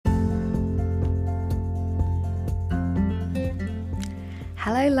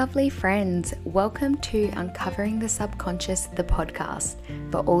Hello, lovely friends. Welcome to Uncovering the Subconscious, the podcast,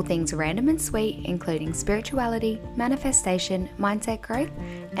 for all things random and sweet, including spirituality, manifestation, mindset growth,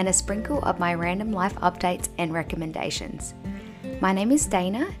 and a sprinkle of my random life updates and recommendations. My name is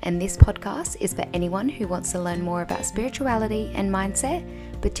Dana, and this podcast is for anyone who wants to learn more about spirituality and mindset,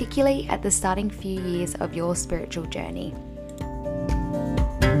 particularly at the starting few years of your spiritual journey.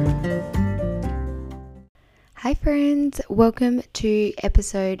 Hi friends, welcome to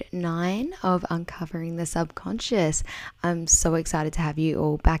episode 9 of Uncovering the Subconscious. I'm so excited to have you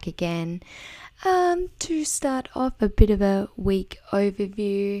all back again. To start off, a bit of a week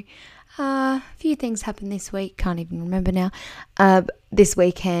overview. A few things happened this week, can't even remember now. This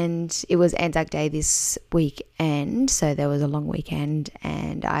weekend, it was Anzac Day this weekend, so there was a long weekend,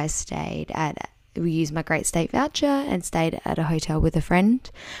 and we used my Great State voucher and stayed at a hotel with a friend,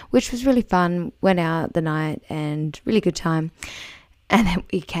 which was really fun. Went out the night and really good time. And then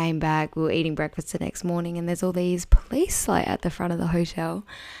we came back, we were eating breakfast the next morning, and there's all these police at the front of the hotel.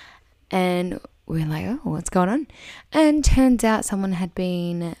 And we were like, oh, what's going on? And turns out someone had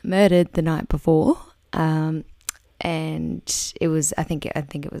been murdered the night before. And it was, I think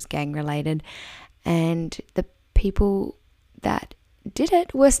it was gang related. And the people that did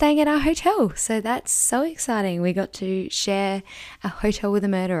it were staying at our hotel, so that's so exciting. We got to share a hotel with a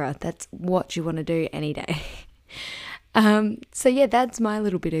murderer. That's what you want to do any day. So yeah, that's my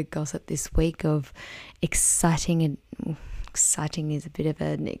little bit of gossip this week of exciting, and exciting is a bit of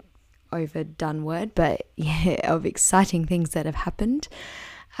an overdone word, but yeah, of exciting things that have happened.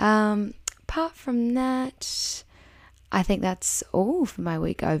 Apart from that, I think that's all for my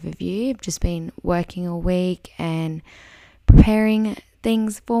week overview. I've just been working all week and preparing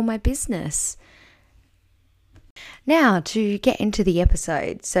things for my business. Now to get into the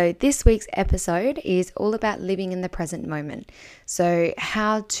episode. So this week's episode is all about living in the present moment. So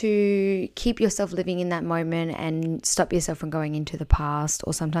how to keep yourself living in that moment and stop yourself from going into the past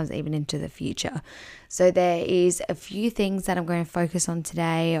or sometimes even into the future. So there is a few things that I'm going to focus on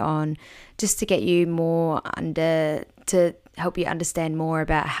today on just to get you to help you understand more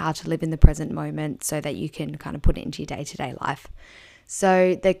about how to live in the present moment so that you can kind of put it into your day-to-day life.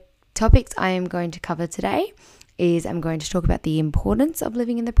 So the topics I am going to cover today is I'm going to talk about the importance of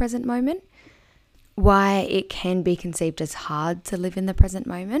living in the present moment, why it can be conceived as hard to live in the present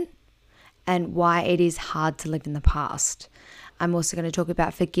moment, and why it is hard to live in the past. I'm also going to talk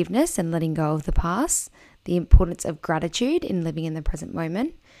about forgiveness and letting go of the past, the importance of gratitude in living in the present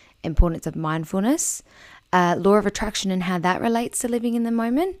moment, importance of mindfulness, law of attraction and how that relates to living in the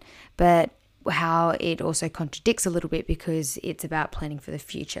moment, but how it also contradicts a little bit because it's about planning for the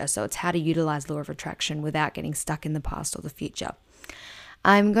future. So it's how to utilize law of attraction without getting stuck in the past or the future.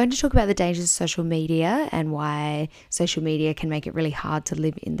 I'm going to talk about the dangers of social media and why social media can make it really hard to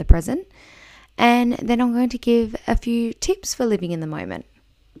live in the present. And then I'm going to give a few tips for living in the moment.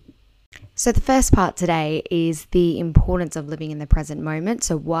 So the first part today is the importance of living in the present moment.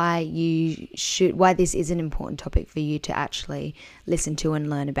 So why this is an important topic for you to actually listen to and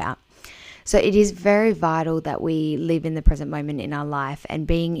learn about. So it is very vital that we live in the present moment in our life, and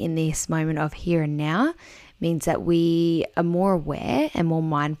being in this moment of here and now means that we are more aware and more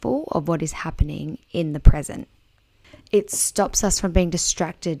mindful of what is happening in the present. It stops us from being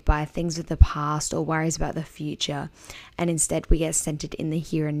distracted by things of the past or worries about the future, and instead we get centered in the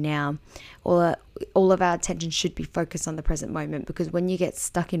here and now. All of our attention should be focused on the present moment, because when you get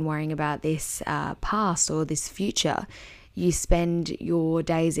stuck in worrying about this past or this future, you spend your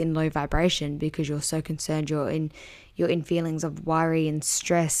days in low vibration because you're so concerned. You're in feelings of worry and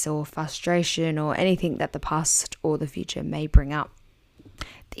stress or frustration or anything that the past or the future may bring up.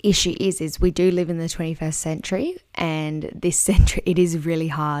 The issue is we do live in the 21st century, and this century, it is really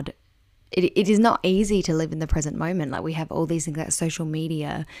hard. It is not easy to live in the present moment. We have all these things like social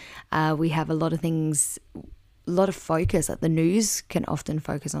media. We have a lot of things, a lot of focus. The news can often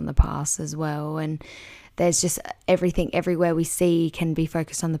focus on the past as well. And there's just everything everywhere we see can be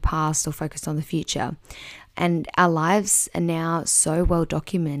focused on the past or focused on the future. And our lives are now so well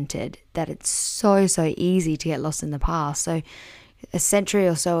documented that it's so easy to get lost in the past. So a century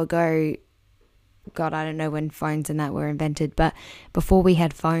or so ago, God, I don't know when phones and that were invented, but before we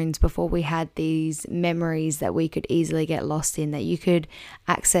had phones, before we had these memories that we could easily get lost in, that you could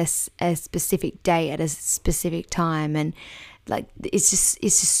access a specific day at a specific time, and it's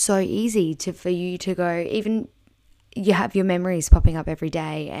just so easy for you to go, even you have your memories popping up every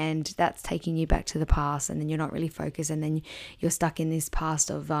day, and that's taking you back to the past, and then you're not really focused, and then you're stuck in this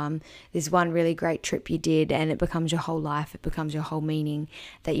past of this one really great trip you did, and it becomes your whole life, it becomes your whole meaning,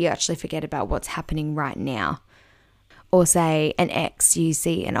 that you actually forget about what's happening right now. Or say an ex, you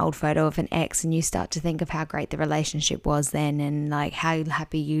see an old photo of an ex and you start to think of how great the relationship was then and like how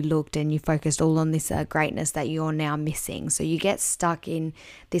happy you looked, and you focused all on this greatness that you're now missing. So you get stuck in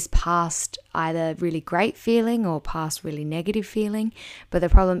this past either really great feeling or past really negative feeling. But the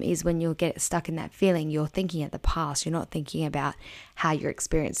problem is when you get stuck in that feeling, you're thinking of the past. You're not thinking about how you're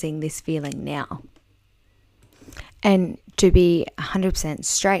experiencing this feeling now. And to be 100%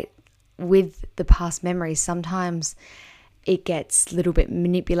 straight with the past memories, sometimes it gets a little bit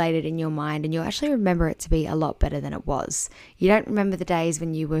manipulated in your mind and you'll actually remember it to be a lot better than it was. You don't remember the days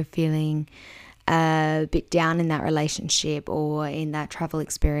when you were feeling a bit down in that relationship or in that travel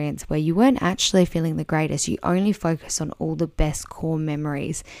experience where you weren't actually feeling the greatest. You only focus on all the best core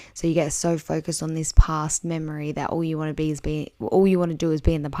memories. So you get so focused on this past memory that all you want to do is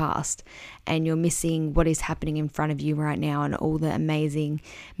be in the past, and you're missing what is happening in front of you right now and all the amazing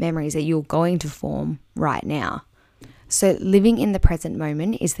memories that you're going to form right now. So living in the present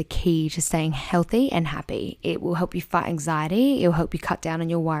moment is the key to staying healthy and happy. It will help you fight anxiety. It will help you cut down on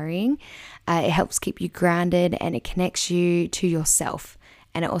your worrying. It helps keep you grounded, and it connects you to yourself.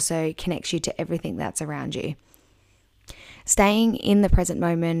 And it also connects you to everything that's around you. Staying in the present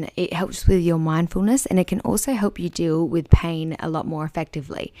moment, it helps with your mindfulness, and it can also help you deal with pain a lot more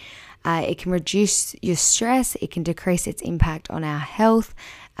effectively. It can reduce your stress, it can decrease its impact on our health,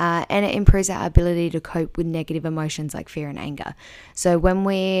 and it improves our ability to cope with negative emotions like fear and anger. So when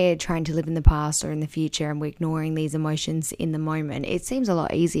we're trying to live in the past or in the future and we're ignoring these emotions in the moment, it seems a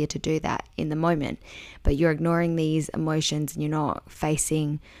lot easier to do that in the moment, but you're ignoring these emotions and you're not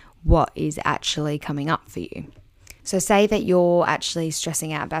facing what is actually coming up for you. So say that you're actually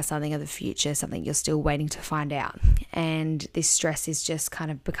stressing out about something of the future, something you're still waiting to find out, and this stress is just kind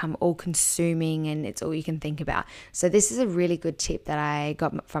of become all consuming and it's all you can think about. So this is a really good tip that I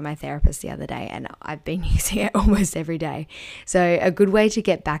got from my therapist the other day, and I've been using it almost every day. So a good way to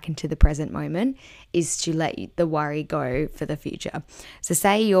get back into the present moment is to let the worry go for the future. So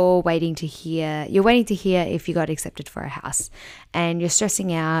say you're waiting to hear if you got accepted for a house, and you're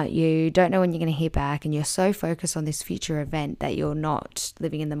stressing out, you don't know when you're going to hear back, and you're so focused on this future event that you're not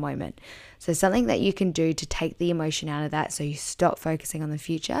living in the moment. So something that you can do to take the emotion out of that so you stop focusing on the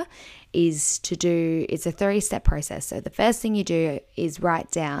future it's a 3-step process. So the first thing you do is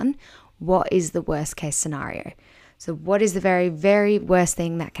write down what is the worst case scenario. So what is the very, very worst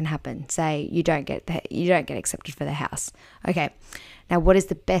thing that can happen? Say you don't get accepted for the house. Okay. Now, what is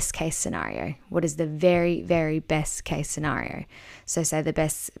the best case scenario? What is the very, very best case scenario? So say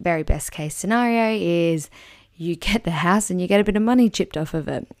the very best case scenario is you get the house and you get a bit of money chipped off of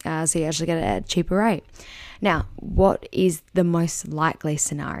it. So you actually get it at a cheaper rate. Now, what is the most likely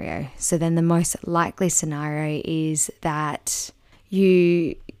scenario? So then the most likely scenario is that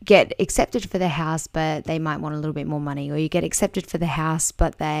you get accepted for the house, but they might want a little bit more money, or you get accepted for the house,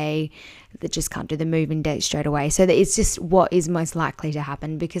 but they just can't do the move-in date straight away. So that it's just what is most likely to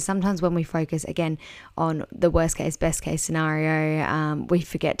happen, because sometimes when we focus again on the worst case, best case scenario, we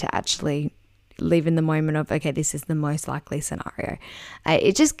forget to actually live in the moment of, okay, this is the most likely scenario.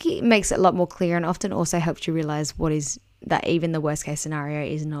 It just makes it a lot more clear, and often also helps you realize that even the worst case scenario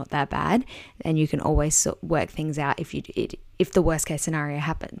is not that bad, and you can always work things out if the worst case scenario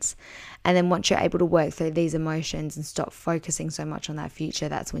happens. And then once you're able to work through these emotions and stop focusing so much on that future,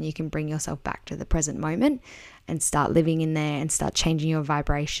 that's when you can bring yourself back to the present moment and start living in there and start changing your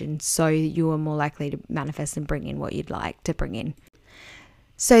vibration so you are more likely to manifest and bring in what you'd like to bring in.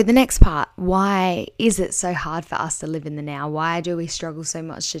 So the next part, why is it so hard for us to live in the now? Why do we struggle so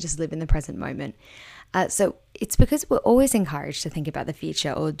much to just live in the present moment? So it's because we're always encouraged to think about the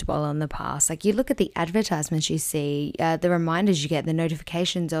future or dwell on the past. Like you look at the advertisements you see, the reminders you get, the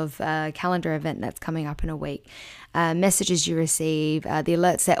notifications of a calendar event that's coming up in a week, messages you receive, the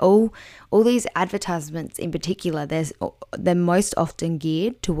alerts that all these advertisements in particular, they're most often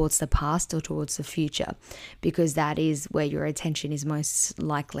geared towards the past or towards the future, because that is where your attention is most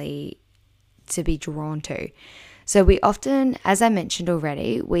likely to be drawn to. So we often, as I mentioned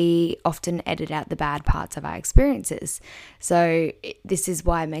already, we often edit out the bad parts of our experiences. So this is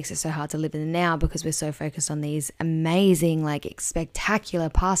why it makes it so hard to live in the now, because we're so focused on these amazing, spectacular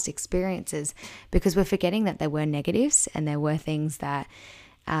past experiences, because we're forgetting that there were negatives and there were things that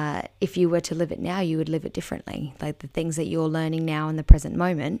if you were to live it now, you would live it differently. Like the things that you're learning now in the present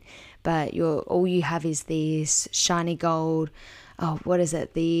moment, but all you have is these shiny gold,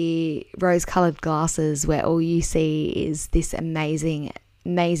 the rose-colored glasses where all you see is this amazing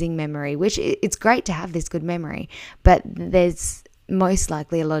memory, which it's great to have this good memory, but there's most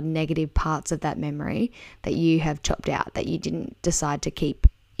likely a lot of negative parts of that memory that you have chopped out, that you didn't decide to keep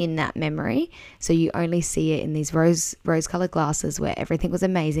in that memory. So you only see it in these rose-colored glasses where everything was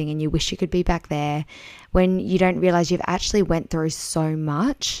amazing and you wish you could be back there, when you don't realize you've actually went through so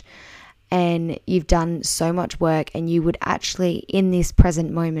much and you've done so much work, and you would actually, in this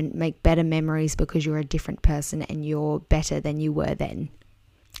present moment, make better memories because you're a different person and you're better than you were then.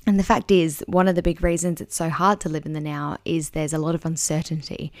 And the fact is, one of the big reasons it's so hard to live in the now is there's a lot of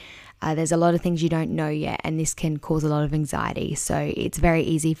uncertainty. There's a lot of things you don't know yet, and this can cause a lot of anxiety. So it's very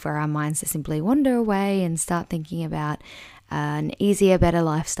easy for our minds to simply wander away and start thinking about an easier, better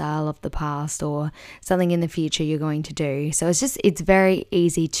lifestyle of the past or something in the future you're going to do. So it's very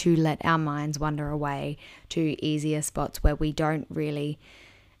easy to let our minds wander away to easier spots where we don't really...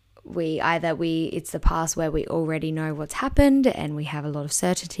 it's the past where we already know what's happened and we have a lot of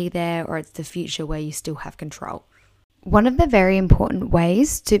certainty there, or it's the future where you still have control. One of the very important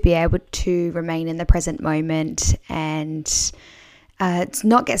ways to be able to remain in the present moment and to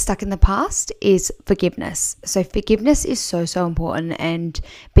not get stuck in the past is forgiveness. So forgiveness is so important, and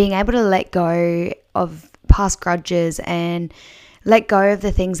being able to let go of past grudges and let go of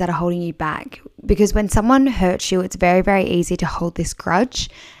the things that are holding you back. Because when someone hurts you, it's very, very easy to hold this grudge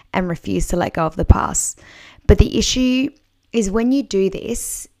and refuse to let go of the past. But the issue is when you do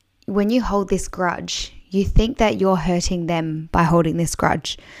this, when you hold this grudge, you think that you're hurting them by holding this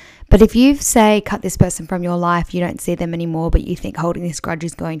grudge. But if you say cut this person from your life, you don't see them anymore, but you think holding this grudge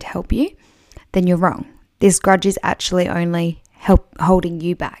is going to help you, then you're wrong. This grudge is actually only holding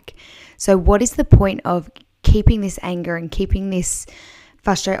you back. So what is the point of keeping this anger and keeping this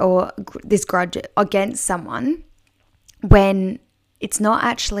frustration or this grudge against someone when it's not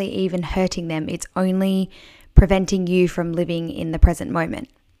actually even hurting them? It's only preventing you from living in the present moment.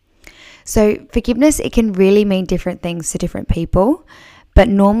 So forgiveness, it can really mean different things to different people, but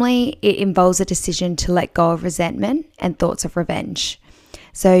normally it involves a decision to let go of resentment and thoughts of revenge.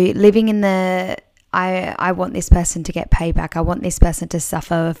 So living in the I want this person to get payback, I want this person to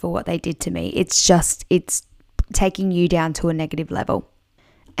suffer for what they did to me. It's taking you down to a negative level.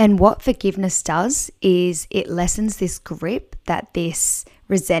 And what forgiveness does is it lessens this grip that this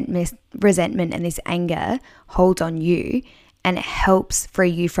resentment and this anger holds on you, and it helps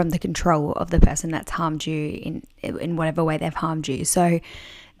free you from the control of the person that's harmed you in whatever way they've harmed you. So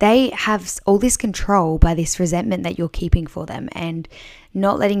they have all this control by this resentment that you're keeping for them, and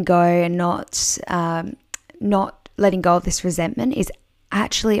not letting go and not letting go of this resentment is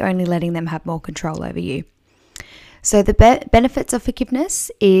actually only letting them have more control over you. So the benefits of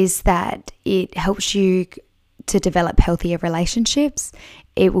forgiveness is that it helps you to develop healthier relationships.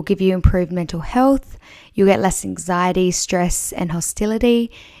 It will give you improved mental health. You'll get less anxiety, stress, and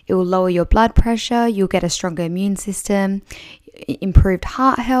hostility. It will lower your blood pressure. You'll get a stronger immune system, improved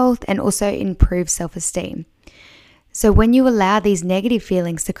heart health, and also improved self-esteem. So when you allow these negative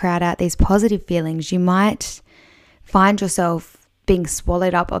feelings to crowd out these positive feelings, you might find yourself being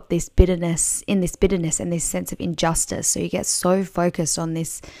swallowed up of this bitterness and this sense of injustice. So you get so focused on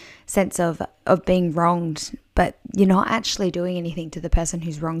this sense of being wronged, but you're not actually doing anything to the person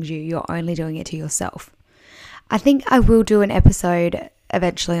who's wronged you. You're only doing it to yourself. I think I will do an episode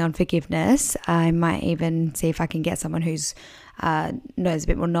eventually on forgiveness. I might even see if I can get someone who's knows a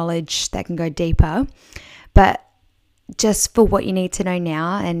bit more knowledge that can go deeper. But just for what you need to know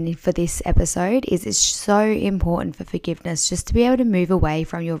now and for this episode is it's so important for forgiveness just to be able to move away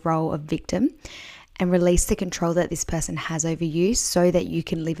from your role of victim and release the control that this person has over you so that you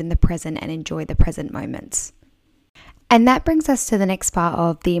can live in the present and enjoy the present moments. And that brings us to the next part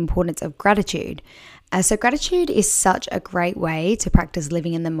of the importance of gratitude. So gratitude is such a great way to practice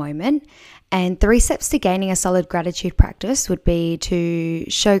living in the moment. And 3 steps to gaining a solid gratitude practice would be to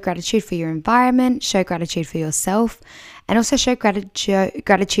show gratitude for your environment, show gratitude for yourself, and also show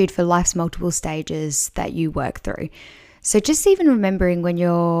gratitude for life's multiple stages that you work through. So just even remembering when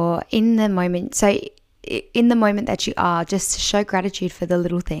you're in the moment, so in the moment that you are, just to show gratitude for the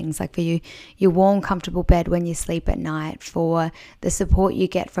little things, like for your warm, comfortable bed when you sleep at night, for the support you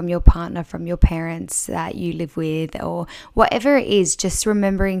get from your partner, from your parents that you live with, or whatever it is, just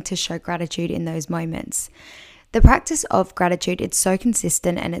remembering to show gratitude in those moments. The practice of gratitude, it's so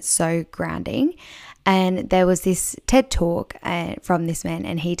consistent and it's so grounding. And there was this TED talk from this man,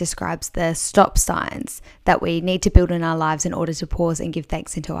 and he describes the stop signs that we need to build in our lives in order to pause and give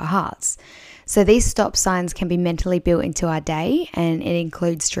thanks into our hearts. So these stop signs can be mentally built into our day, and it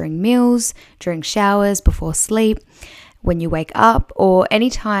includes during meals, during showers, before sleep, when you wake up, or any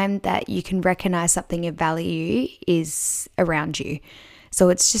time that you can recognize something of value is around you. So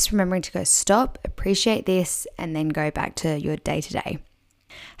it's just remembering to go stop, appreciate this, and then go back to your day to day.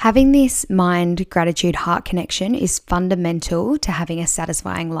 Having this mind, gratitude, heart connection is fundamental to having a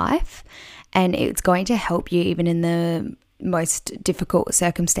satisfying life, and it's going to help you even in the most difficult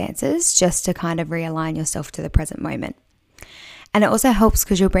circumstances, just to kind of realign yourself to the present moment. And it also helps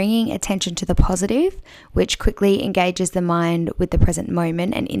because you're bringing attention to the positive, which quickly engages the mind with the present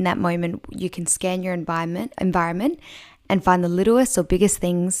moment. And in that moment, you can scan your environment and find the littlest or biggest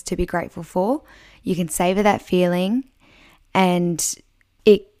things to be grateful for. You can savor that feeling, and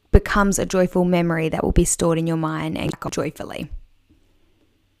it becomes a joyful memory that will be stored in your mind and go joyfully.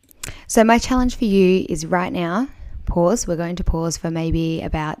 So my challenge for you is right now, pause. We're going to pause for maybe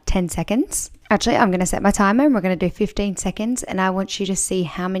about 10 seconds. Actually, I'm going to set my timer and we're going to do 15 seconds. And I want you to see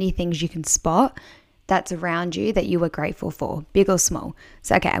how many things you can spot that's around you that you are grateful for, big or small.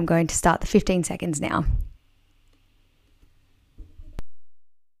 So, okay, I'm going to start the 15 seconds now.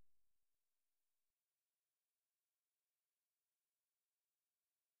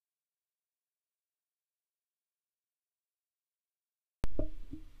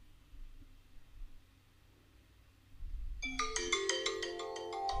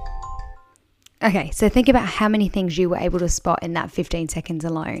 Okay, so think about how many things you were able to spot in that 15 seconds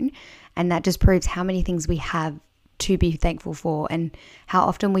alone. And that just proves how many things we have to be thankful for, and how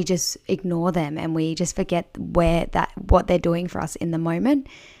often we just ignore them and we just forget what they're doing for us in the moment,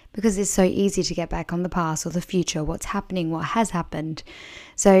 because it's so easy to get back on the past or the future, what's happening, what has happened.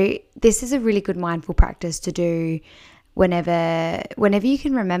 So this is a really good mindful practice to do whenever you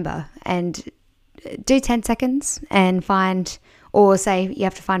can remember, and do 10 seconds and find, or say you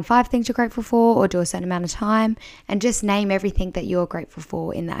have to find 5 things you're grateful for, or do a certain amount of time and just name everything that you're grateful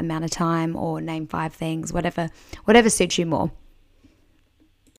for in that amount of time, or name 5 things, whatever suits you more.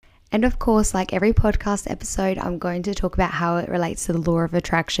 And of course, like every podcast episode, I'm going to talk about how it relates to the law of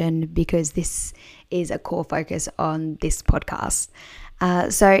attraction, because this is a core focus on this podcast.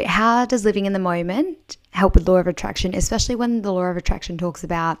 So how does living in the moment help with law of attraction, especially when the law of attraction talks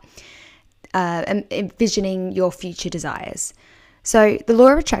about envisioning your future desires? So the law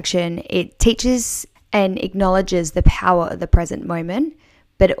of attraction, it teaches and acknowledges the power of the present moment,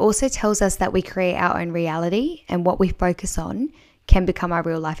 but it also tells us that we create our own reality, and what we focus on can become our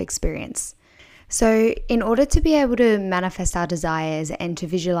real life experience. So in order to be able to manifest our desires and to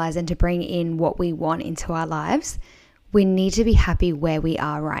visualize and to bring in what we want into our lives, we need to be happy where we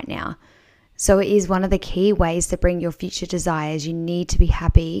are right now. So it is one of the key ways to bring your future desires. You need to be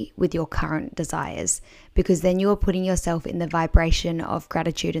happy with your current desires, because then you're putting yourself in the vibration of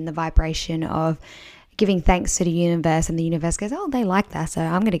gratitude and the vibration of giving thanks to the universe, and the universe goes, oh, they like that, so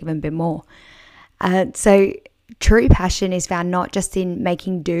I'm going to give them a bit more. So true passion is found not just in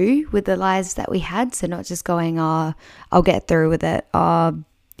making do with the lives that we had, so not just going, oh, I'll get through with it, oh,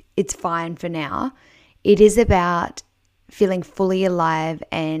 it's fine for now. It is about feeling fully alive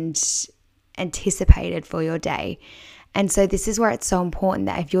and anticipated for your day. And so this is where it's so important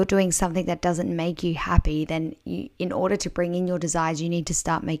that if you're doing something that doesn't make you happy, then in order to bring in your desires, you need to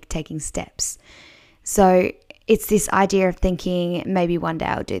start taking steps. So it's this idea of thinking, maybe one day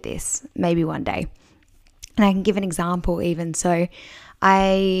I'll do this, maybe one day. And I can give an example even. So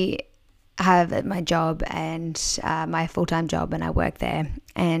I have my job and my full-time job, and I work there,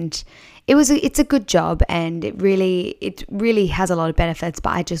 and it's a good job, and it really has a lot of benefits, but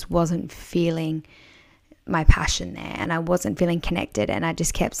I just wasn't feeling my passion there, and I wasn't feeling connected, and I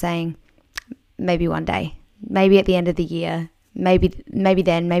just kept saying, maybe one day, maybe at the end of the year, maybe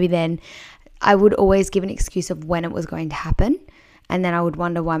then. I would always give an excuse of when it was going to happen, and then I would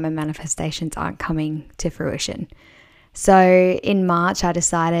wonder why my manifestations aren't coming to fruition. So in March, I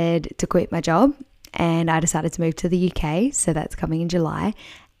decided to quit my job, and I decided to move to the UK. So that's coming in July.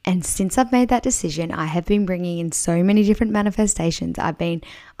 And since I've made that decision, I have been bringing in so many different manifestations. I've been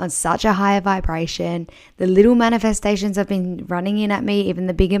on such a higher vibration. The little manifestations have been running in at me, even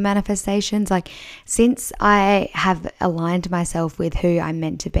the bigger manifestations. Like, since I have aligned myself with who I'm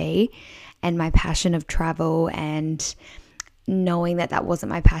meant to be and my passion of travel, and knowing that that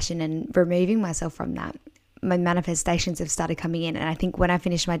wasn't my passion and removing myself from that, my manifestations have started coming in. And I think when I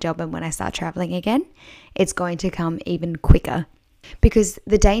finish my job and when I start traveling again, it's going to come even quicker. Because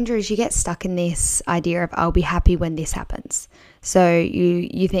the danger is you get stuck in this idea of, I'll be happy when this happens. So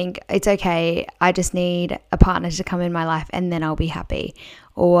you think, it's okay, I just need a partner to come in my life and then I'll be happy.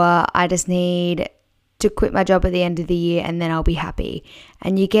 Or I just need to quit my job at the end of the year and then I'll be happy.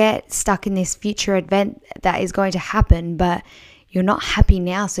 And you get stuck in this future event that is going to happen, but you're not happy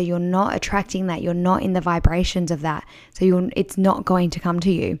now, so you're not attracting that. You're not in the vibrations of that. So it's not going to come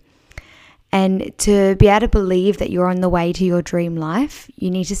to you. And to be able to believe that you're on the way to your dream life, you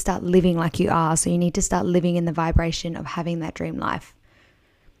need to start living like you are. So you need to start living in the vibration of having that dream life.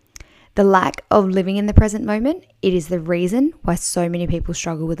 The lack of living in the present moment, it is the reason why so many people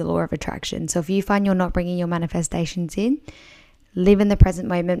struggle with the law of attraction. So if you find you're not bringing your manifestations in, live in the present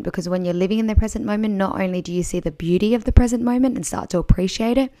moment, because when you're living in the present moment, not only do you see the beauty of the present moment and start to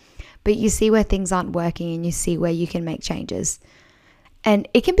appreciate it, but you see where things aren't working and you see where you can make changes. And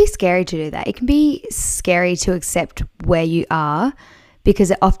it can be scary to do that. It can be scary to accept where you are because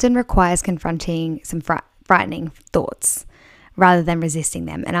it often requires confronting some frightening thoughts rather than resisting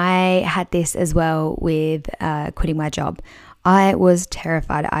them. And I had this as well with quitting my job. I was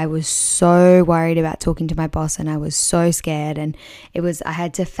terrified. I was so worried about talking to my boss and I was so scared. And I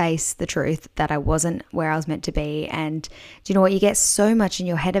had to face the truth that I wasn't where I was meant to be. And do you know what? You get so much in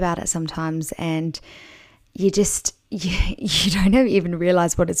your head about it sometimes and you don't even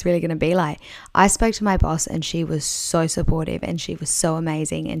realize what it's really going to be like. I spoke to my boss and she was so supportive and she was so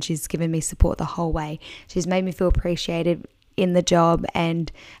amazing and she's given me support the whole way. She's made me feel appreciated in the job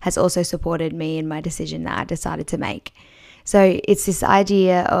and has also supported me in my decision that I decided to make. So it's this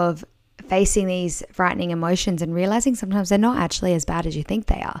idea of facing these frightening emotions and realizing sometimes they're not actually as bad as you think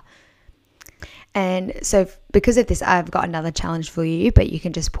they are. And so because of this, I've got another challenge for you, but you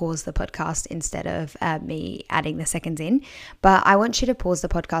can just pause the podcast instead of me adding the seconds in. But I want you to pause the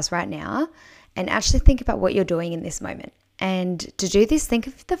podcast right now and actually think about what you're doing in this moment. And to do this, think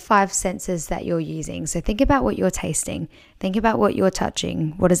of the 5 senses that you're using. So think about what you're tasting. Think about what you're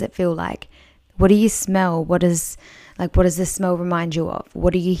touching. What does it feel like? What do you smell? What does the smell remind you of?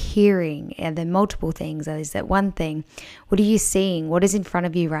 What are you hearing? Are there multiple things? Or is that one thing? What are you seeing? What is in front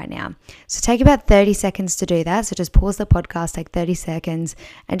of you right now? So take about 30 seconds to do that. So just pause the podcast, take 30 seconds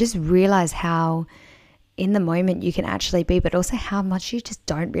and just realize how in the moment you can actually be, but also how much you just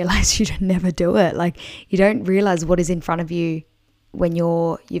don't realize you never do it. Like you don't realize what is in front of you when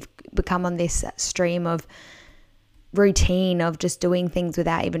you've become on this stream of routine of just doing things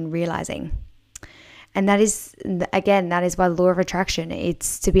without even realizing. And that is why the law of attraction,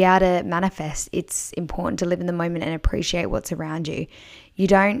 it's to be able to manifest. It's important to live in the moment and appreciate what's around you.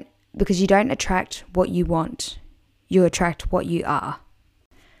 Because you don't attract what you want, you attract what you are.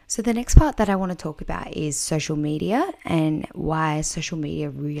 So the next part that I want to talk about is social media and why social media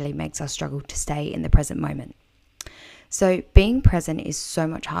really makes us struggle to stay in the present moment. So being present is so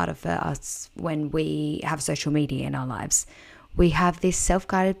much harder for us when we have social media in our lives. We have this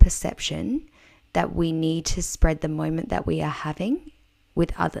self-guided perception that we need to spread the moment that we are having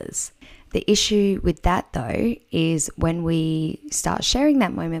with others. The issue with that though is when we start sharing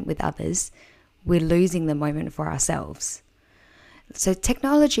that moment with others, we're losing the moment for ourselves. So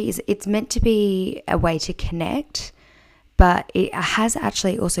technology it's meant to be a way to connect, but it has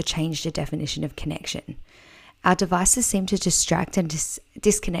actually also changed the definition of connection. Our devices seem to distract and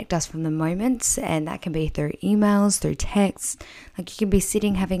disconnect us from the moments, and that can be through emails, through texts. Like you can be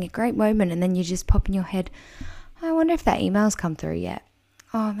sitting having a great moment and then you just pop in your head, I wonder if that email's come through yet.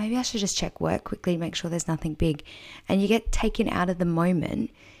 Oh, maybe I should just check work quickly, make sure there's nothing big. And you get taken out of the moment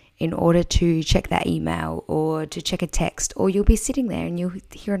in order to check that email or to check a text, or you'll be sitting there and you'll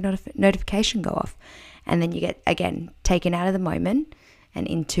hear a notification go off. And then you get, again, taken out of the moment and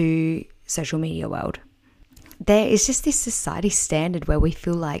into social media world. There is just this society standard where we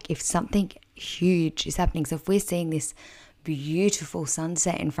feel like if something huge is happening, so if we're seeing this beautiful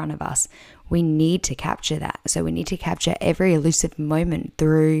sunset in front of us, we need to capture that. So we need to capture every elusive moment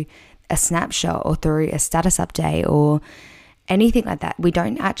through a snapshot or through a status update or anything like that. We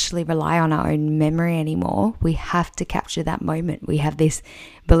don't actually rely on our own memory anymore. We have to capture that moment. We have this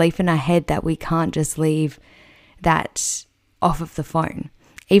belief in our head that we can't just leave that off of the phone,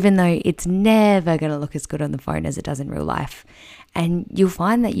 even though it's never going to look as good on the phone as it does in real life. And you'll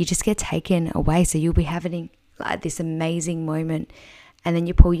find that you just get taken away. So you'll be having like this amazing moment and then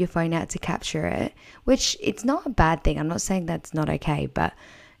you pull your phone out to capture it, which it's not a bad thing. I'm not saying that's not okay, but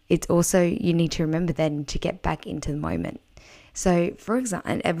it's also, you need to remember then to get back into the moment. So for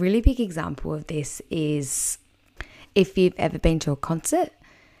example, a really big example of this is if you've ever been to a concert,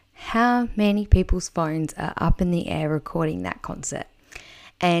 how many people's phones are up in the air recording that concert?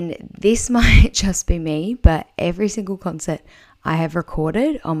 And this might just be me, but every single concert I have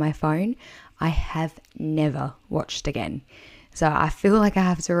recorded on my phone, I have never watched again. So I feel like I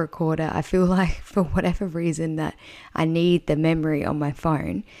have to record it. I feel like for whatever reason that I need the memory on my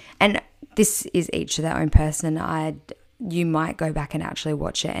phone. And this is each to their own person. You might go back and actually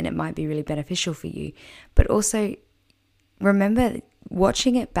watch it and it might be really beneficial for you. But also remember,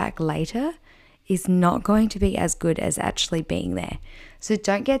 watching it back later is not going to be as good as actually being there. So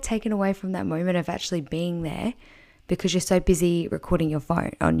don't get taken away from that moment of actually being there because you're so busy recording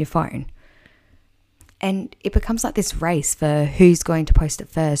on your phone. And it becomes like this race for who's going to post it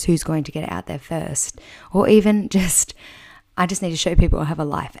first, who's going to get it out there first, or even just, I just need to show people I have a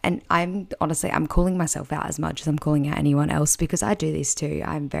life. And I'm calling myself out as much as I'm calling out anyone else, because I do this too.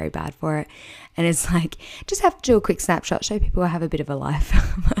 I'm very bad for it. And it's like, just have to do a quick snapshot, show people I have a bit of a life.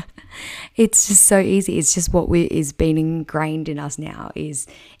 It's just so easy. It's just what is being ingrained in us now, is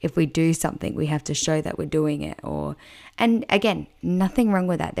if we do something, we have to show that we're doing it. And again, nothing wrong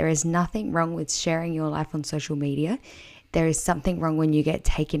with that. There is nothing wrong with sharing your life on social media. There is something wrong when you get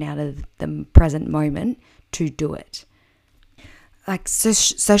taken out of the present moment to do it. Like,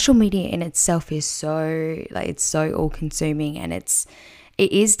 social media in itself is so, like, it's so all-consuming, and it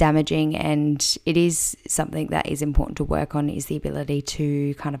is damaging, and it is something that is important to work on, is the ability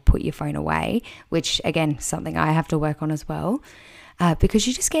to kind of put your phone away, which, again, something I have to work on as well, because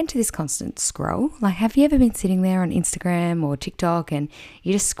you just get into this constant scroll. Like, have you ever been sitting there on Instagram or TikTok and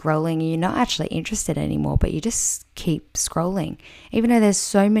you're just scrolling and you're not actually interested anymore, but you just keep scrolling, even though there's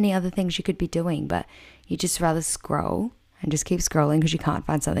so many other things you could be doing, but you just rather scroll and just keep scrolling because you can't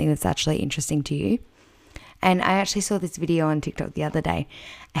find something that's actually interesting to you. And I actually saw this video on TikTok the other day,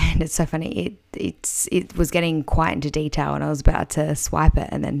 and it's so funny. It was getting quite into detail, and I was about to swipe it,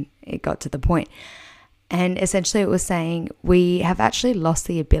 and then it got to the point. And essentially it was saying we have actually lost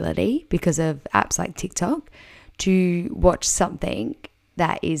the ability, because of apps like TikTok, to watch something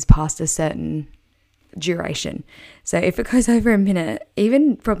that is past a certain duration. So if it goes over a minute,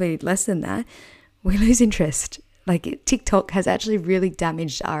 even probably less than that, we lose interest. Like, TikTok has actually really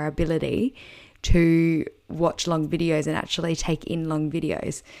damaged our ability to watch long videos and actually take in long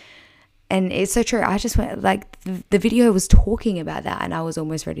videos. And it's so true. I just went, like, the video was talking about that, and I was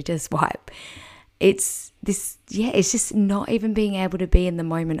almost ready to swipe. It's just not even being able to be in the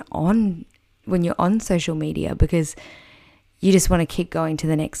moment when you're on social media, because you just want to keep going to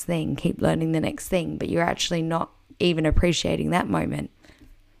the next thing, keep learning the next thing, but you're actually not even appreciating that moment.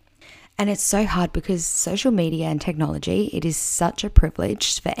 And it's so hard, because social media and technology, it is such a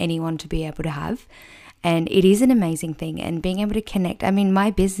privilege for anyone to be able to have. And it is an amazing thing. And being able to connect, I mean,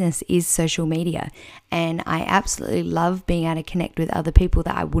 my business is social media, and I absolutely love being able to connect with other people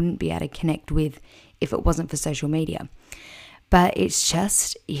that I wouldn't be able to connect with if it wasn't for social media. But it's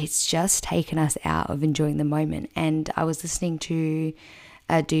just taken us out of enjoying the moment. And I was listening to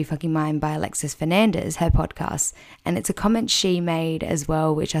Do You Fucking Mind by Alexis Fernandez, her podcast, and it's a comment she made as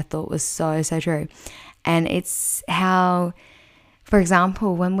well, which I thought was so true. And it's how, for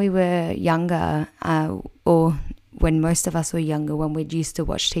example, when we were younger, or when most of us were younger, when we'd used to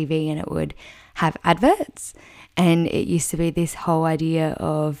watch TV and it would have and it used to be this whole idea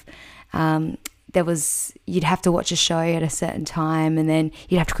of you'd have to watch a show at a certain time, and then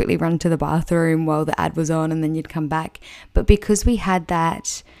you'd have to quickly run to the bathroom while the ad was on, and then you'd come back. But because we had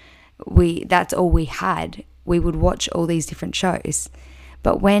that's all we had, we would watch all these different shows.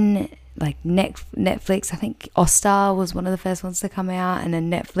 But when, like, Netflix, I think All-Star was one of the first ones to come out, and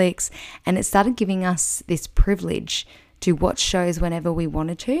then Netflix, and it started giving us this privilege to watch shows whenever we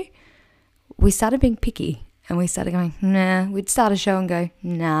wanted to, we started being picky. And we started going, nah. We'd start a show and go,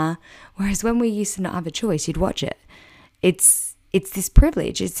 nah. Whereas when we used to not have a choice, you'd watch it. It's this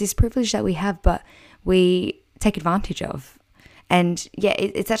privilege. It's this privilege that we have, but we take advantage of. And yeah,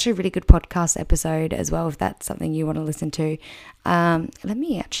 it's actually a really good podcast episode as well, if that's something you want to listen to. Let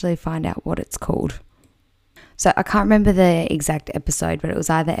me actually find out what it's called. So I can't remember the exact episode, but it was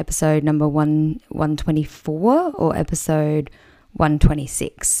either episode number 124 or episode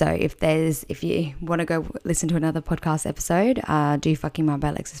 126. So if you want to go listen to another podcast episode, Do You Fucking Mind by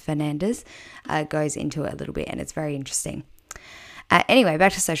Alexis Fernandez goes into it a little bit, and it's very interesting. Anyway,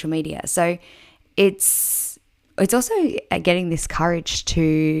 back to social media. So it's also getting this courage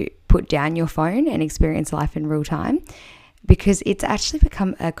to put down your phone and experience life in real time, because it's actually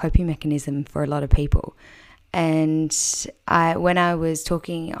become a coping mechanism for a lot of people. And when I was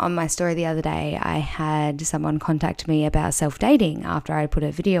talking on my story the other day, I had someone contact me about self-dating after I put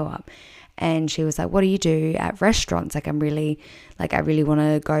a video up. And she was like, what do you do at restaurants? I really want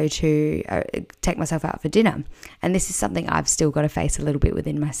to go to take myself out for dinner. And this is something I've still got to face a little bit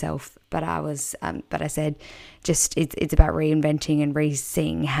within myself. But I said, just it's about reinventing and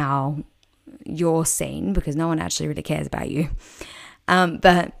re-seeing how you're seen, because no one actually really cares about you.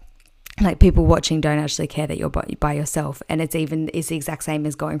 But like, people watching don't actually care that you're by yourself. And it's the exact same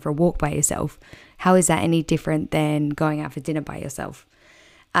as going for a walk by yourself. How is that any different than going out for dinner by yourself?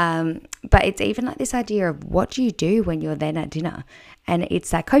 But it's even like this idea of, what do you do when you're then at dinner? And it's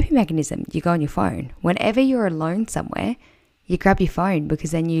that coping mechanism. You go on your phone. Whenever you're alone somewhere, you grab your phone,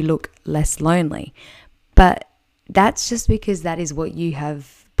 because then you look less lonely. But that's just because that is what you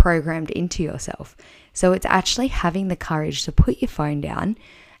have programmed into yourself. So it's actually having the courage to put your phone down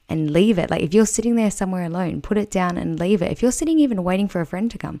and leave it. Like if you're sitting there somewhere alone, put it down and leave it. If you're sitting even waiting for a friend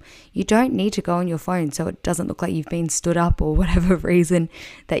to come, you don't need to go on your phone so it doesn't look like you've been stood up or whatever reason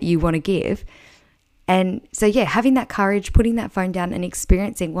that you want to give. And so, yeah, having that courage, putting that phone down and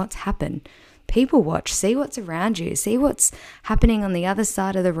experiencing what's happened. People watch, see what's around you, see what's happening on the other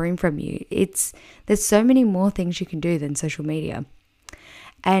side of the room from you. There's so many more things you can do than social media.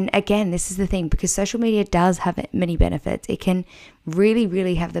 And again, this is the thing, because social media does have many benefits. It can really,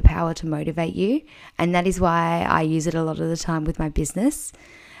 really have the power to motivate you. And that is why I use it a lot of the time with my business.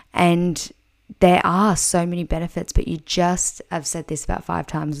 And there are so many benefits, but I've said this about 5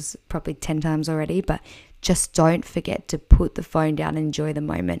 times, probably 10 times already, but just don't forget to put the phone down and enjoy the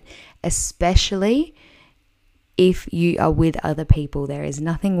moment, especially if you are with other people. There is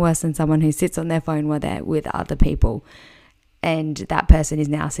nothing worse than someone who sits on their phone while they're with other people, and that person is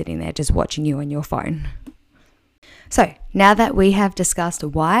now sitting there just watching you on your phone. So now that we have discussed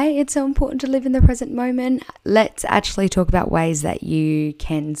why it's so important to live in the present moment, let's actually talk about ways that you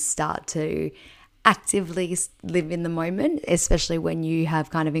can start to actively live in the moment, especially when you have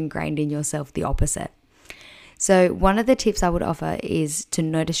kind of ingrained in yourself the opposite. So one of the tips I would offer is to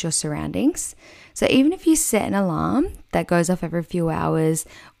notice your surroundings. So even if you set an alarm that goes off every few hours,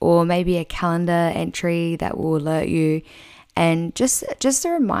 or maybe a calendar entry that will alert you, and just a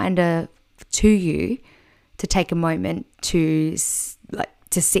reminder to you to take a moment to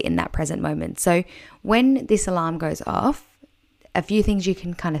sit in that present moment. So when this alarm goes off, a few things you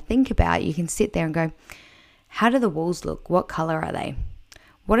can kind of think about. You can sit there and go, how do the walls look? What color are they?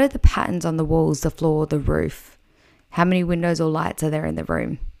 What are the patterns on the walls, the floor, the roof? How many windows or lights are there in the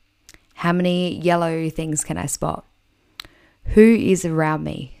room? How many yellow things can I spot? Who is around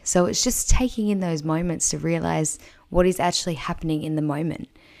me? So it's just taking in those moments to realize what is actually happening in the moment.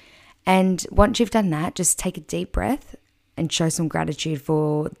 And once you've done that, just take a deep breath and show some gratitude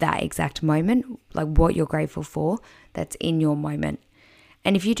for that exact moment, like what you're grateful for that's in your moment.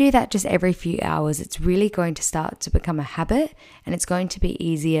 And if you do that just every few hours, it's really going to start to become a habit, and it's going to be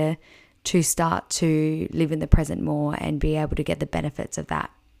easier to start to live in the present more and be able to get the benefits of that.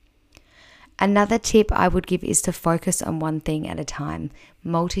 Another tip I would give is to focus on one thing at a time.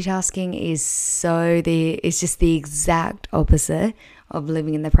 Multitasking is just the exact opposite of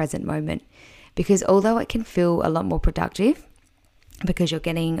living in the present moment, because although it can feel a lot more productive because you're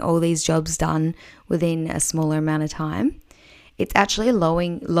getting all these jobs done within a smaller amount of time, it's actually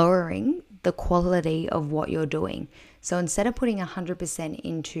lowering the quality of what you're doing. So instead of putting 100%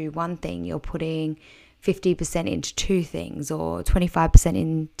 into one thing, you're putting 50% into 2 things, or 25%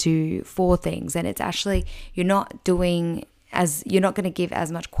 into 4 things. And it's actually, you're not going to give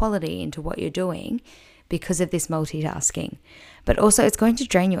as much quality into what you're doing because of this multitasking. But also it's going to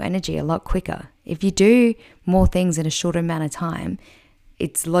drain your energy a lot quicker. If you do more things in a shorter amount of time,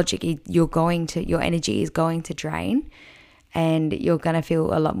 it's logic, your energy is going to drain, and you're going to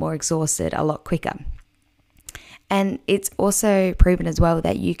feel a lot more exhausted a lot quicker. And it's also proven as well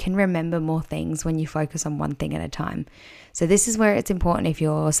that you can remember more things when you focus on one thing at a time. So this is where it's important if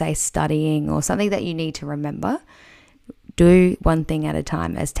you're, say, studying or something that you need to remember. Do one thing at a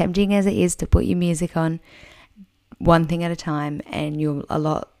time. As tempting as it is to put your music on, one thing at a time, and you're a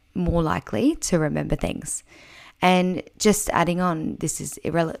lot more likely to remember things. And just adding on, this is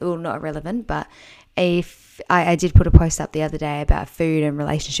not irrelevant, but if I did put a post up the other day about food and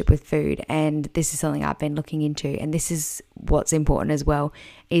relationship with food, and this is something I've been looking into, and this is what's important as well,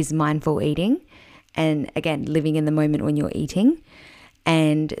 is mindful eating, and again, living in the moment when you're eating.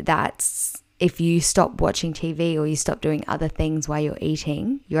 And that's, if you stop watching TV or you stop doing other things while you're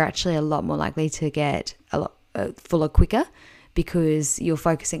eating, you're actually a lot more likely to get a lot fuller quicker, because you're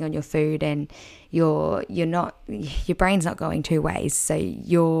focusing on your food, and your brain's not going 2 ways.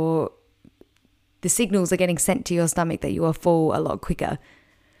 So the signals are getting sent to your stomach that you are full a lot quicker.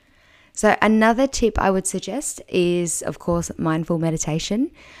 So another tip I would suggest is, of course, mindful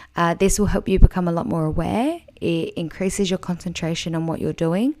meditation. This will help you become a lot more aware. It increases your concentration on what you're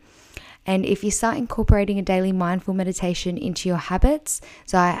doing. And if you start incorporating a daily mindful meditation into your habits,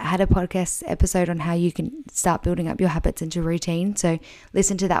 so I had a podcast episode on how you can start building up your habits into routine. So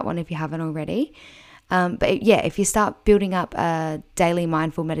listen to that one if you haven't already. But yeah, if you start building up a daily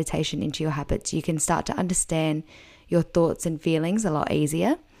mindful meditation into your habits, you can start to understand your thoughts and feelings a lot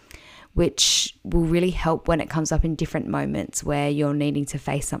easier, which will really help when it comes up in different moments where you're needing to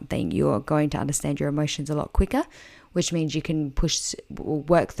face something. You're going to understand your emotions a lot quicker, which means you can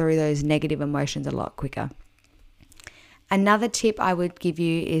work through those negative emotions a lot quicker. Another tip I would give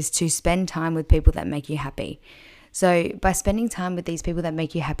you is to spend time with people that make you happy. So by spending time with these people that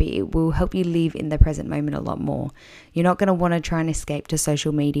make you happy, it will help you live in the present moment a lot more. You're not going to want to try and escape to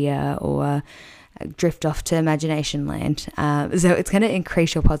social media or drift off to imagination land. So it's going to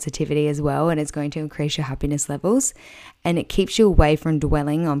increase your positivity as well, and it's going to increase your happiness levels, and it keeps you away from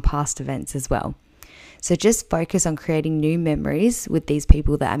dwelling on past events as well. So just focus on creating new memories with these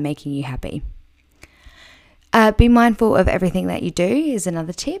people that are making you happy. Be mindful of everything that you do is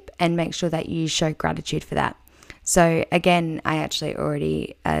another tip, and make sure that you show gratitude for that. So again, I actually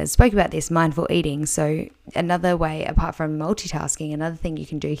already spoke about this, mindful eating. So another way, apart from multitasking, another thing you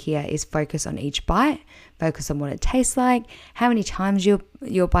can do here is focus on each bite, focus on what it tastes like, how many times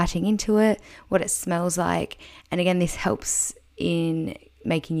you're biting into it, what it smells like. And again, this helps in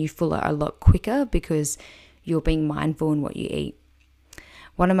making you fuller a lot quicker because you're being mindful in what you eat.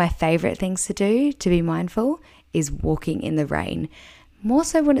 One of my favorite things to do to be mindful is walking in the rain, more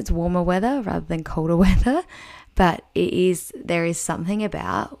so when it's warmer weather rather than colder weather. But there is something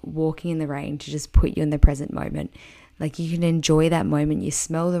about walking in the rain to just put you in the present moment. Like, you can enjoy that moment. You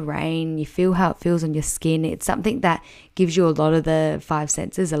smell the rain, you feel how it feels on your skin. It's something that gives you a lot of the 5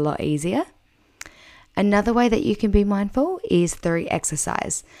 senses a lot easier. Another way that you can be mindful is through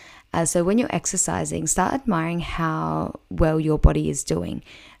exercise. So when you're exercising, start admiring how well your body is doing.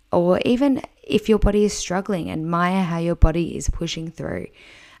 Or even if your body is struggling, admire how your body is pushing through.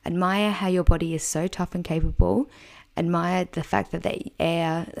 Admire how your body is so tough and capable. Admire the fact that they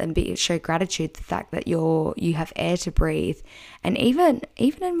air, and show gratitude the fact that you have air to breathe. And even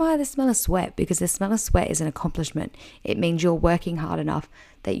admire the smell of sweat, because the smell of sweat is an accomplishment. It means you're working hard enough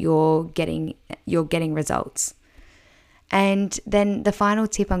that you're getting results. And then the final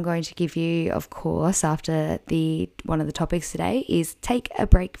tip I'm going to give you, of course, after one of the topics today, is take a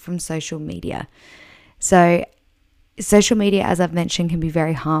break from social media. So social media, as I've mentioned, can be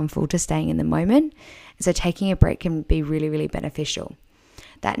very harmful to staying in the moment. So taking a break can be really, really beneficial.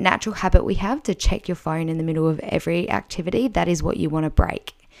 That natural habit we have to check your phone in the middle of every activity, that is what you want to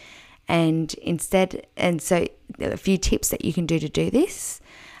break. And so a few tips that you can do to do this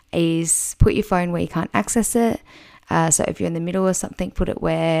is put your phone where you can't access it. So if you're in the middle of something, put it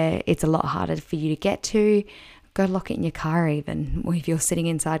where it's a lot harder for you to get to. Go lock it in your car even. Or if you're sitting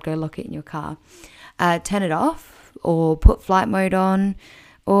inside, go lock it in your car. Turn it off or put flight mode on,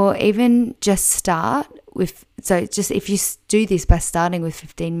 or even just start with, if you do this by starting with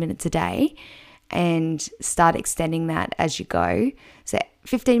 15 minutes a day and start extending that as you go. So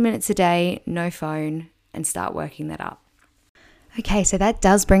 15 minutes a day, no phone, and start working that up. Okay, so that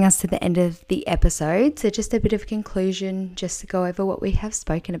does bring us to the end of the episode. So just a bit of conclusion, just to go over what we have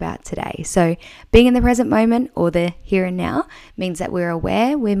spoken about today. So being in the present moment, or the here and now, means that we're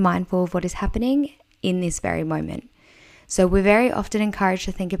aware, we're mindful of what is happening in this very moment. So we're very often encouraged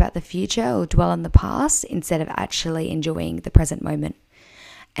to think about the future or dwell on the past instead of actually enjoying the present moment.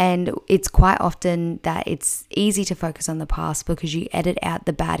 And it's quite often that it's easy to focus on the past because you edit out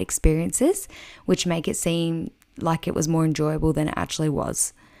the bad experiences, which make it seem like it was more enjoyable than it actually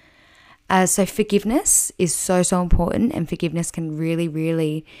was. So forgiveness is so important, and forgiveness can really,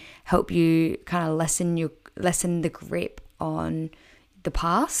 really help you kind of lessen the grip on the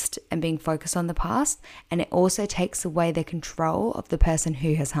past and being focused on the past. And it also takes away the control of the person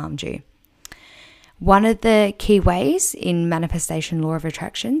who has harmed you. One of the key ways in manifestation law of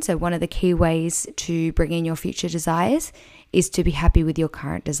attraction, so one of the key ways to bring in your future desires, is to be happy with your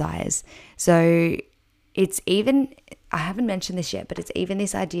current desires. So it's even, I haven't mentioned this yet, but it's even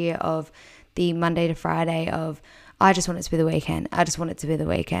this idea of the Monday to Friday of, I just want it to be the weekend. I just want it to be the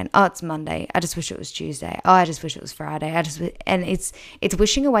weekend. Oh, it's Monday. I just wish it was Tuesday. Oh, I just wish it was Friday. And it's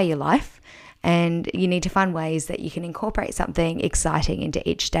wishing away your life. And you need to find ways that you can incorporate something exciting into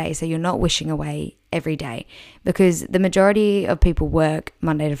each day, so you're not wishing away every day. Because the majority of people work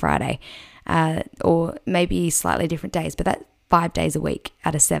Monday to Friday, or maybe slightly different days, but that's 5 days a week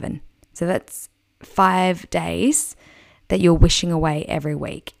out of 7. So that's 5 days that you're wishing away every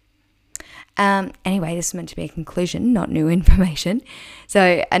week. Anyway, this is meant to be a conclusion, not new information.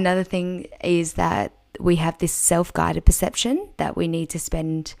 So another thing is that we have this self-guided perception that we need to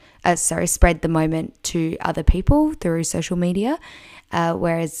spread the moment to other people through social media,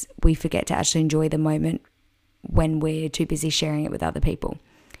 whereas we forget to actually enjoy the moment when we're too busy sharing it with other people.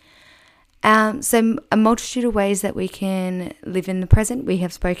 So a multitude of ways that we can live in the present. We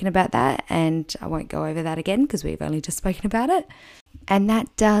have spoken about that, and I won't go over that again because we've only just spoken about it. And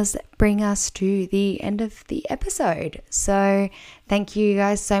that does bring us to the end of the episode. So thank you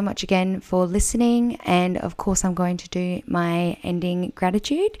guys so much again for listening. And of course, I'm going to do my ending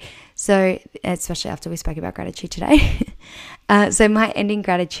gratitude. So especially after we spoke about gratitude today. So my ending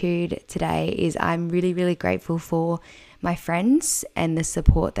gratitude today is I'm really, really grateful for my friends and the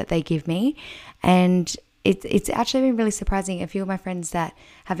support that they give me. And it's actually been really surprising. A few of my friends that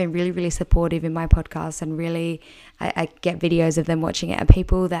have been really, really supportive in my podcast, and really I get videos of them watching it, are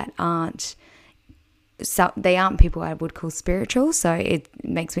people that aren't people I would call spiritual. So it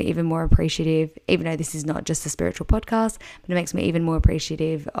makes me even more appreciative, even though this is not just a spiritual podcast, but it makes me even more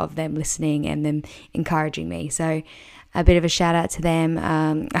appreciative of them listening and them encouraging me. So a bit of a shout out to them.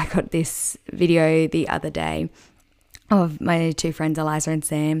 I got this video the other day of my two friends, Eliza and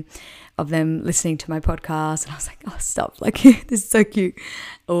Sam, of them listening to my podcast, and I was like, oh, stop, like this is so cute.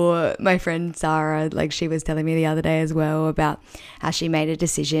 Or my friend Sarah, like she was telling me the other day as well about how she made a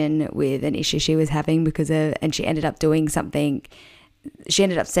decision with an issue she was having and she ended up doing something. She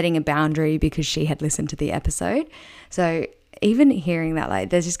ended up setting a boundary because she had listened to the episode. So even hearing that, like,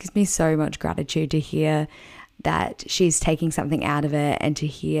 that just gives me so much gratitude to hear that she's taking something out of it, and to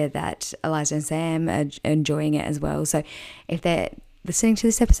hear that Eliza and Sam are enjoying it as well. So if they're listening to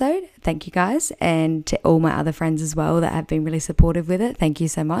this episode, thank you guys. And to all my other friends as well that have been really supportive with it, thank you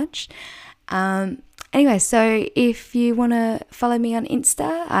so much. Anyway, so if you want to follow me on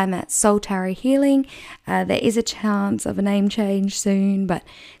Insta, I'm at Soul Tarot Healing. There is a chance of a name change soon, but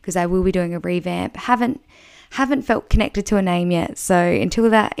because I will be doing a revamp, haven't felt connected to a name yet. So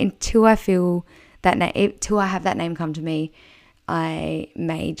until I feel that name, until I have that name come to me, I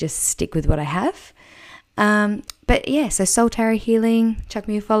may just stick with what I have. But yeah, so Soul Tarot Healing, chuck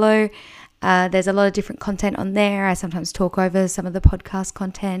me a follow. There's a lot of different content on there. I sometimes talk over some of the podcast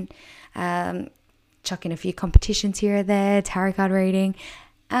content, chuck in a few competitions here or there, tarot card reading.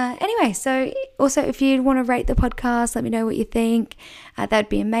 Anyway, so also if you want to rate the podcast, let me know what you think. That'd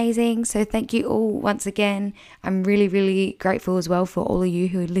be amazing. So thank you all once again. I'm really, really grateful as well for all of you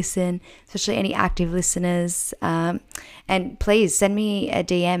who listen, especially any active listeners. And please send me a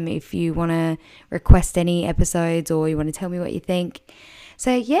DM if you want to request any episodes or you want to tell me what you think.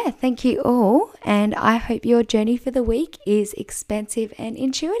 So yeah, thank you all. And I hope your journey for the week is expansive and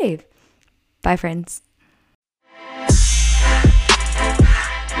intuitive. Bye, friends.